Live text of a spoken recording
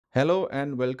Hello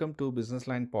and welcome to Business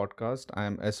Line Podcast. I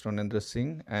am S. Ronendra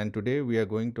Singh and today we are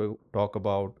going to talk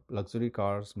about luxury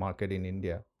cars market in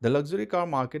India. The luxury car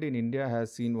market in India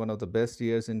has seen one of the best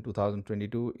years in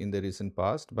 2022 in the recent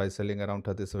past by selling around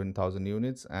 37,000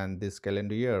 units, and this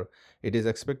calendar year it is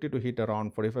expected to hit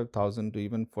around 45,000 to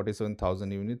even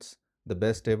 47,000 units, the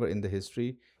best ever in the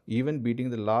history, even beating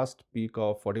the last peak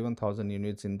of 41,000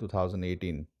 units in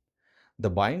 2018. The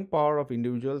buying power of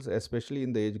individuals, especially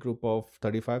in the age group of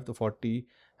 35 to 40,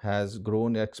 has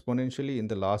grown exponentially in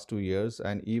the last 2 years.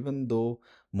 And even though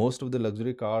most of the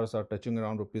luxury cars are touching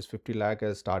around rupees 50 lakh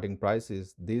as starting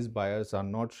prices, these buyers are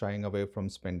not shying away from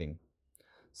spending.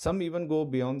 Some even go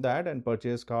beyond that and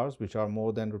purchase cars which are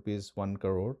more than rupees 1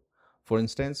 crore. For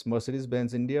instance, Mercedes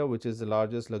Benz India, which is the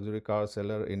largest luxury car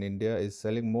seller in India, is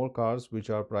selling more cars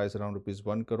which are priced around rupees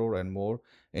 1 crore and more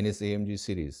in its AMG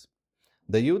series.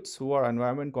 The youths who are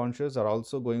environment conscious are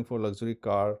also going for luxury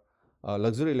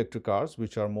electric cars,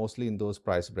 which are mostly in those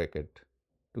price bracket.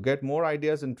 To get more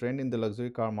ideas and trend in the luxury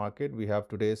car market, we have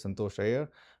today Santosh Iyer,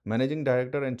 Managing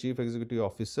Director and Chief Executive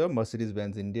Officer,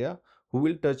 Mercedes-Benz India, who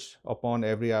will touch upon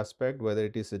every aspect, whether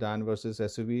it is sedan versus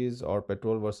SUVs or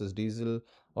petrol versus diesel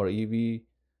or EV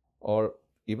or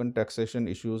even taxation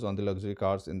issues on the luxury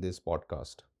cars in this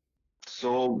podcast.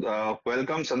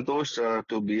 Welcome Santosh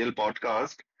to BL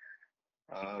Podcast.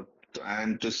 Uh,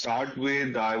 and to start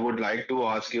with, I would like to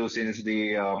ask you, since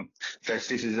the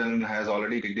festive season has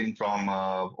already kicked in from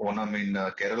Onam in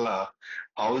Kerala,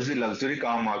 how is the luxury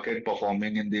car market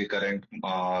performing in the current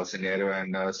scenario,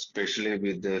 and especially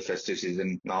with the festive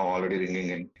season now already ringing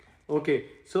in? Okay,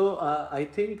 so I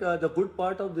think the good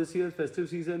part of this year's festive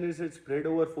season is it's spread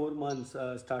over 4 months,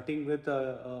 starting with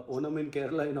Onam in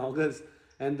Kerala in August,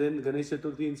 and then Ganesh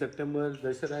Chaturthi in September,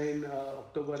 Dussehra in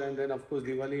October, and then of course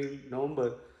Diwali in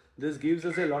November. This gives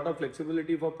us a lot of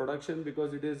flexibility for production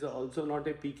because it is also not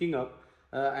a peaking up,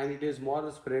 and it is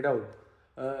more spread out.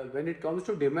 When it comes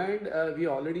to demand, we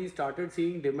already started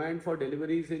seeing demand for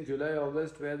deliveries in July,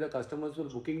 August, where the customers were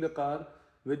booking the car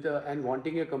with and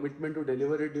wanting a commitment to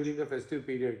deliver it during the festive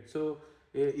period. So,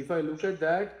 if I look at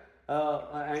that,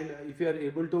 and if we are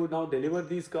able to now deliver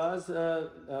these cars,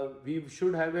 we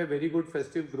should have a very good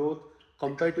festive growth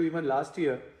compared to even last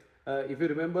year. If you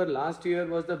remember, last year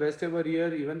was the best ever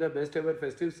year, even the best ever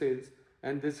festive sales,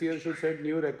 and this year should set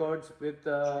new records with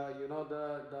the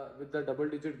with the double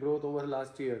digit growth over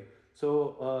last year.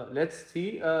 So let's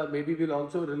see. Maybe we'll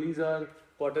also release our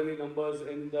quarterly numbers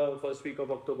in the first week of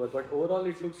October. But overall,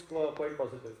 it looks quite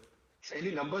positive.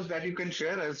 Any numbers that you can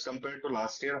share as compared to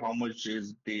last year? How much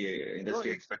is the No,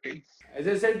 industry expecting? as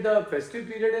I said, the festive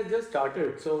period has just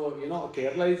started. So,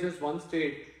 Kerala is just one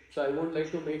state. So, I won't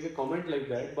like to make a comment like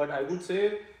that. But I would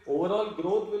say overall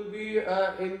growth will be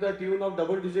in the tune of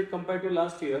double digit compared to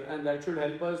last year. And that should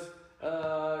help us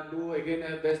do again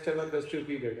a best ever festive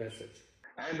period as such.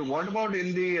 And what about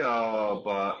in the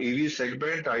EV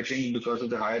segment? I think because of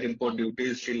the higher import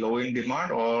duties, still low in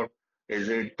demand, or is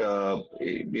it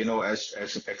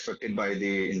as expected by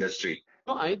the industry?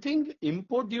 No, I think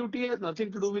import duty has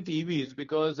nothing to do with EVs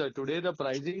because today the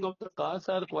pricing of the cars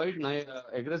are quite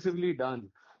aggressively done.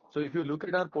 So if you look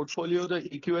at our portfolio, the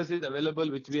EQS is available,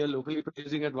 which we are locally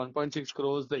producing at 1.6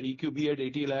 crores, the EQB at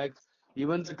 80 lakhs.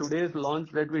 Even the today's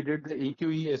launch that we did, the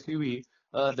EQE SUV,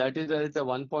 that is at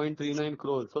 1.39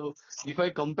 crores. So if I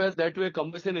compare that to a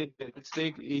combustion engine, let's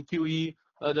take EQE,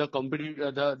 the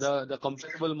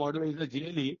comparable model is the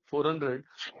GLE 400,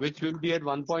 which will be at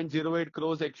 1.08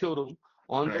 crores ex-showroom.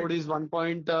 On Right. road is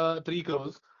 1.3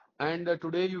 crores. And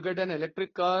today you get an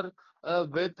electric car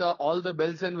with all the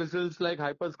bells and whistles like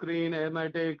hyperscreen,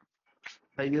 airmatic,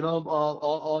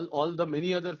 all the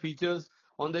many other features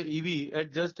on the EV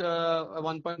at just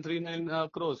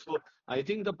 1.39 crores. So I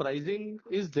think the pricing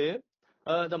is there.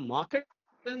 The market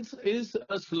sense is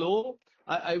slow.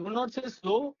 I would not say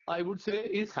slow. I would say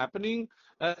is happening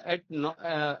at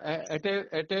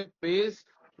a pace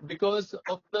because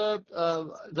of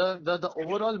the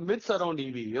overall myths around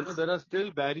EV. There are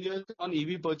still barriers on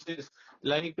EV purchase,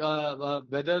 like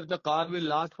whether the car will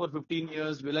last for 15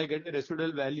 years, will I get a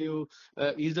residual value,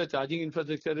 is the charging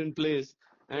infrastructure in place?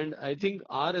 And I think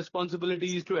our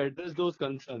responsibility is to address those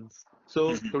concerns.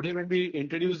 So today, when we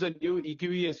introduce the new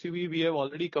EQE SUV, we have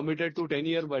already committed to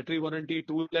 10-year battery warranty,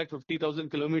 250,000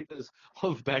 kilometers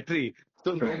of battery.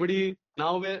 So Right. nobody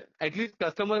now, at least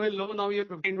customer will know now, here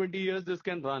 15, 20 years this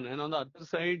can run. And on the other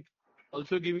side,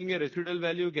 also giving a residual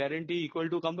value guarantee equal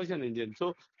to combustion engine.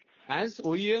 So as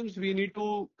OEMs, we need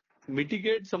to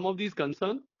mitigate some of these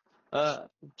concerns. Uh,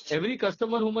 every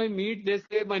customer whom I meet, they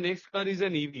say my next car is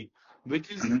an EV,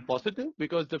 which is Mhm. positive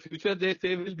because the future they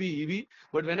say will be EV.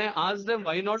 But when I ask them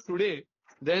why not today,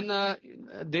 then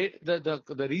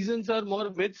the reasons are more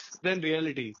myths than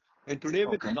reality. And today,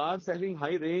 with Okay. cars having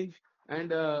high range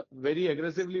and very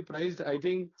aggressively priced, I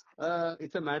think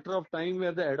it's a matter of time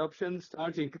where the adoption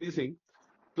starts increasing.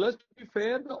 Plus, to be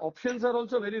fair, the options are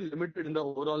also very limited in the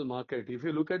overall market. If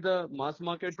you look at the mass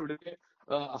market today,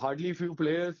 hardly few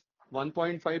players,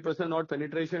 1.5% odd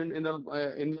penetration in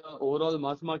the overall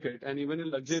mass market, and even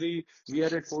in luxury, we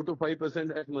are at 4 to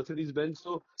 5% at Mercedes-Benz.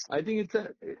 So I think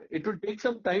it will take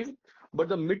some time, but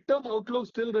the midterm outlook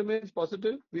still remains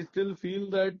positive. We still feel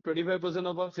that 25%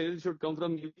 of our sales should come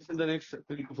from EVs in the next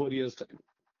 3 to 4 years time.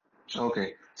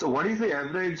 Okay. So what is the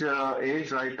average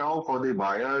age right now for the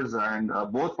buyers and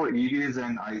both for EVs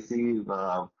and IC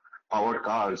powered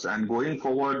cars? And going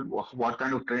forward, what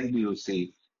kind of trend do you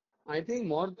see? I think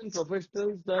more than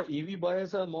professionals, the EV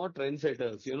buyers are more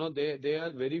trendsetters. They are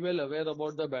very well aware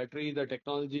about the battery, the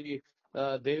technology.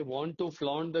 They want to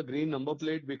flaunt the green number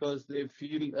plate because they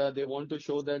feel they want to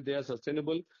show that they are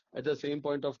sustainable at the same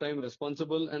point of time,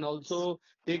 responsible, and also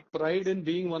take pride in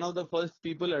being one of the first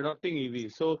people adopting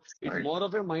EV. So it's Right. more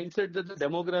of a mindset that the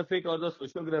demographic or the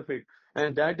sociographic,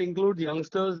 and that includes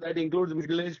youngsters, that includes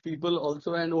middle-aged people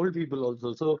also, and old people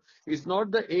also. So it's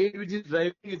not the age which is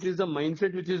driving, it is the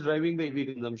mindset which is driving the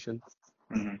EV consumption.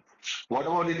 Mhm. What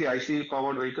about the IC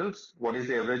powered vehicles? What is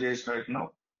the average age right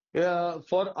now? Yeah,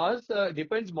 for us,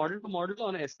 depends model to model.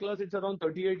 On S class, it's around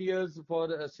 38 years.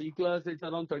 For C class, it's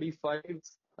around 35.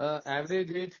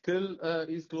 Average age still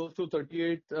is close to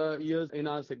 38 years in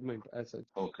our segment as such.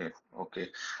 Okay, okay.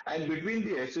 And between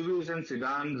the SUVs and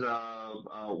sedans,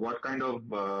 what kind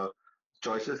of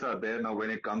choices are there now when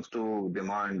it comes to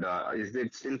demand? Is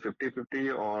it still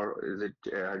 50-50 or is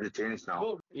it has it changed now?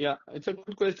 So, yeah, it's a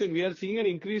good question. We are seeing an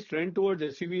increased trend towards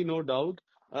SUV, no doubt,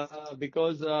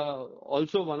 because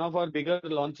also one of our bigger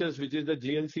launches, which is the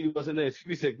GLC, was in the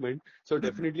SUV segment. So Mhm.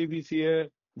 definitely we see a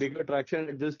bigger traction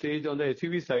at this stage on the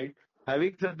SUV side.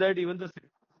 Having said that, even the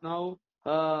sedans now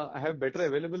have better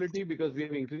availability because we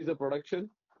have increased the production,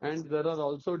 and there are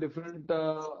also different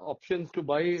options to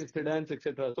buy sedans,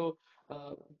 etc. So,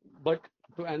 uh, but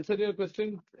to answer your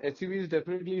question, SUVs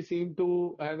definitely seem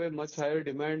to have a much higher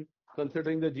demand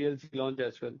considering the GLC launch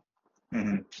as well.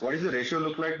 What is the ratio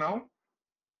look like now?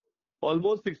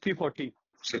 Almost 60-40.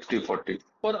 60-40.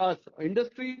 For us,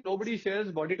 industry, nobody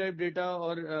shares body type data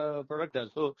or product data.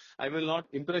 So I will not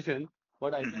impression,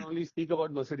 but I can only speak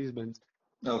about Mercedes-Benz.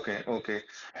 Okay, okay.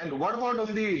 And what about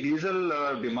on the diesel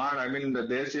demand? I mean,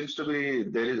 there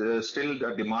is still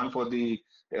a demand for the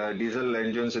diesel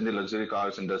engines in the luxury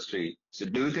cars industry. So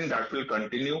do you think that will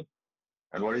continue?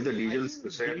 And what is the I diesel's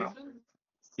think say now?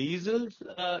 diesels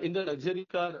in the luxury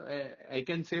car, I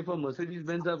can say for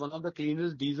Mercedes-Benz are one of the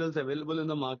cleanest diesels available in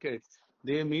the market.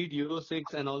 They meet Euro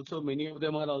 6 and also many of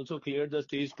them are also cleared the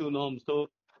stage 2 norms. So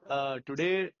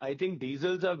today, I think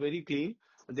diesels are very clean.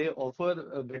 They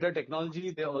offer better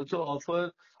technology. They also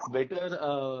offer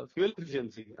better fuel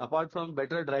efficiency apart from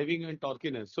better driving and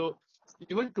torquiness. So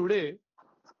even today,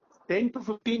 10 to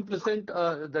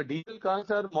 15%, the diesel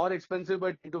cars are more expensive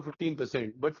by 10 to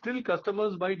 15%. But still,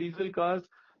 customers buy diesel cars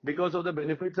because of the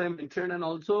benefits I mentioned. And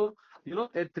also,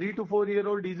 a 3 to 4 year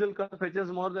old diesel car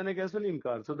fetches more than a gasoline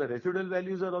car. So the residual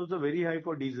values are also very high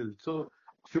for diesel. So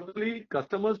surely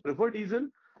customers prefer diesel.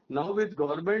 Now with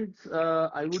government's,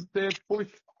 I would say, push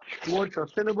towards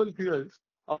sustainable fuels,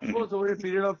 of Mhm. course, over a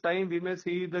period of time, we may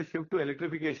see the shift to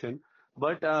electrification.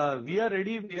 But we are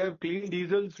ready. We have clean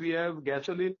diesels. We have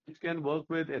gasoline which can work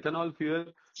with ethanol fuel.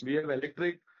 We have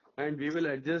electric, and we will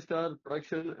adjust our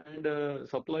production and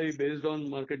supply based on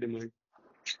market demand.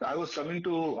 I was coming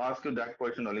to ask you that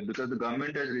question only because the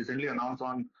government has recently announced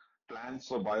on plans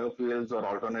for biofuels or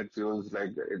alternate fuels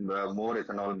like in the more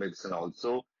ethanol mix and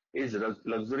also is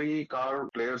luxury car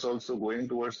players also going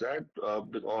towards that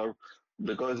or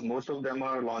because most of them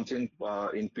are launching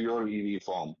in pure EV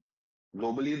form.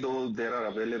 Globally, though, there are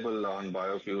available on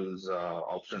biofuels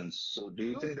options. So, do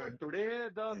you No, think so that? today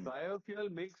the biofuel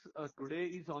mix today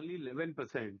is only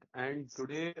 11%, and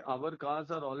today our cars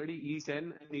are already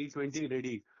E10 and E20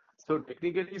 ready. So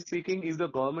technically speaking, if the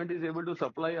government is able to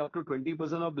supply up to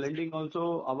 20% of blending,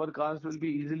 also our cars will be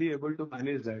easily able to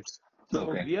manage that. So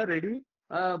Okay. we are ready,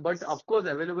 but of course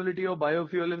availability of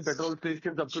biofuel in petrol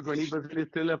stations up to 20% is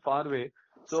still a far way.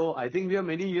 So I think we have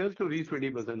many years to reach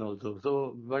 20% also.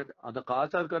 So, but the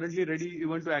cars are currently ready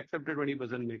even to accept a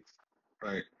 20% mix.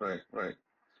 Right, right, right.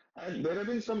 And there have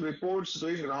been some reports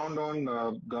going around on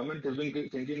government has been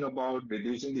thinking about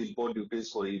reducing the import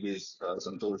duties for EVs,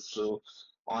 Santosh. So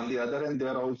on the other hand, they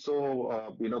are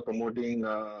also promoting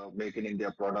make in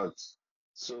India products.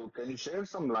 So can you share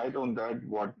some light on that?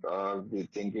 What the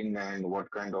thinking and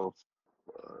what kind of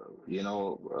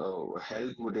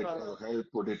help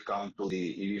would it come to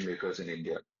the EV makers in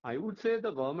India? I would say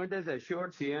the government has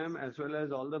assured CM as well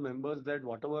as all the members that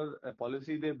whatever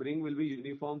policy they bring will be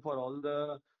uniform for all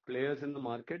the players in the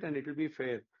market and it will be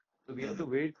fair. So we have to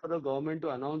Mhm. wait for the government to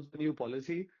announce the new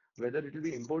policy, whether it will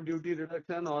be import duty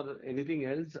reduction or anything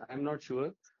else, I'm not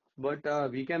sure. But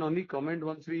we can only comment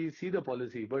once we see the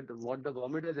policy. But what the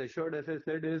government has assured, as I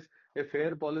said, is a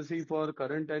fair policy for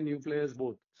current and new players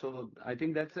both. So I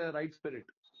think that's a right spirit.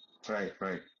 Right,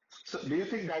 right. So do you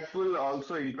think that will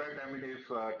also impact, I mean, if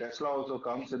Tesla also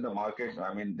comes in the market,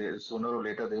 I mean, sooner or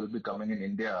later they will be coming in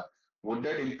India, would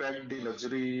that impact the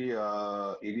luxury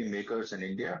EV makers in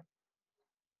India?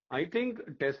 I think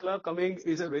Tesla coming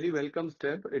is a very welcome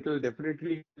step. It will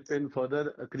definitely help in further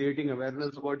creating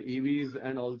awareness about EVs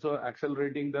and also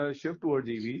accelerating the shift towards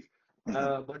EVs.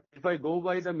 Mhm. But if I go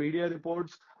by the media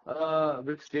reports,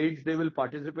 which states they will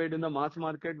participate in the mass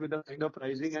market with the kind of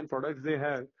pricing and products they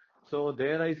have. So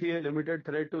there I see a limited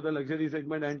threat to the luxury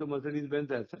segment and to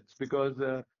Mercedes-Benz assets because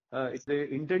if they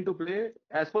intend to play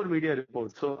as per media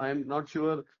reports. So I am not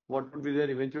sure what would be their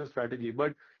eventual strategy.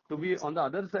 But to be on the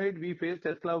other side, we face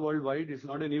Tesla worldwide. It's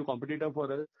not a new competitor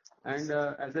for us. And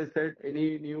as I said,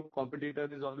 any new competitor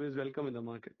is always welcome in the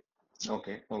market.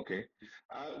 Okay, okay.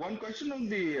 One question on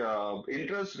the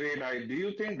interest rate. Do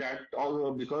you think that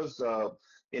although because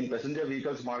in passenger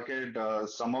vehicles market,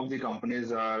 some of the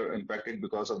companies are impacted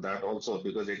because of that also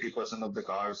because 80% of the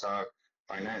cars are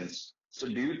financed. So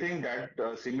do you think that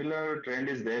similar trend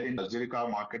is there in luxury car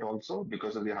market also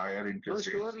because of the higher No, interest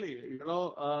rates? surely,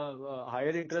 higher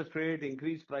interest rate,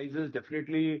 increased prices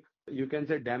definitely, you can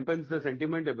say, dampens the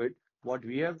sentiment a bit. What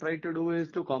we have tried to do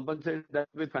is to compensate that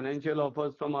with financial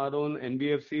offers from our own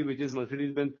NBFC, which is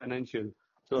Mercedes-Benz Financial.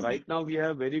 So Mhm. right now we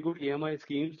have very good EMI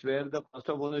schemes where the cost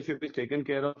of ownership is taken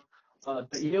care of.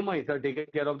 The EMIs are taken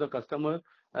care of the customer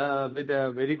with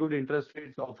very good interest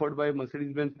rates offered by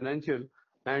Mercedes-Benz Financial.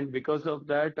 And because of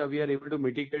that, we are able to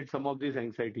mitigate some of this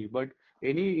anxiety. But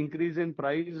any increase in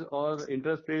price or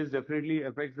interest rates definitely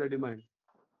affects the demand.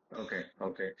 Okay,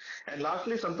 okay. And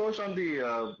lastly, Santosh, on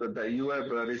you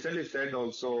have recently said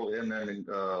also in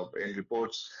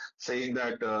reports saying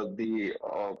that the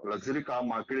luxury car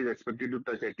market is expected to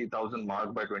touch 80,000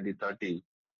 mark by 2030.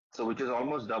 So which is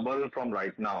almost double from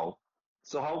right now.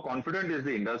 So how confident is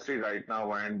the industry right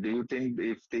now? And do you think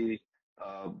if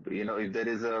if there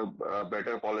is a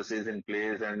better policies in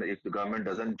place and if the government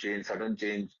doesn't sudden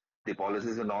change the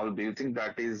policies and all, do you think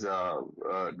that is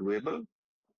doable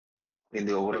in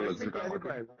the So overall let me luxury car market?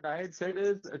 clarify. What I had said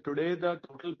is today the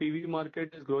total PV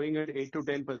market is growing at 8 to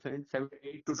 10%, 7,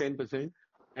 8 to 10%.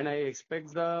 And I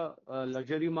expect the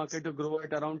luxury market to grow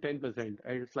at around 10%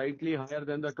 and slightly higher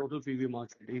than the total PV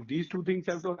market. If these two things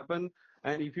have to happen,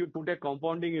 and if you put a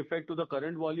compounding effect to the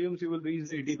current volumes, you will reach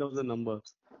the 80,000 number.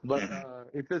 But Mhm.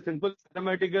 it's a simple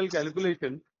mathematical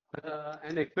calculation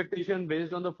and expectation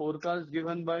based on the forecast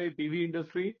given by PV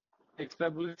industry,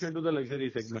 extrapolation to the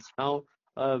luxury segment. Now,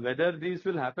 whether these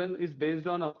will happen is based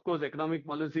on, of course, economic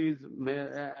policies.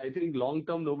 I think long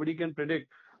term nobody can predict.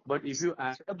 But if you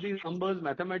add up these numbers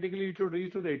mathematically, it should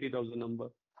reach to the 80,000 number.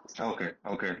 Okay,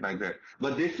 okay, like that.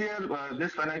 But this year,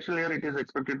 this financial year, it is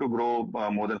expected to grow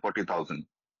more than 40,000.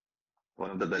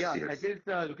 One of the best Yeah, at years. least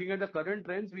looking at the current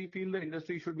trends, we feel the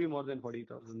industry should be more than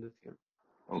 40,000 this year.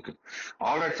 Okay.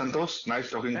 All right, Santosh. Nice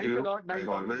talking to Thanks a you, lot. Nice like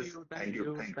talking to always. you. Thank Thank you.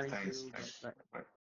 you. Thanks. Thank Thanks. you. Thanks. Bye. Bye.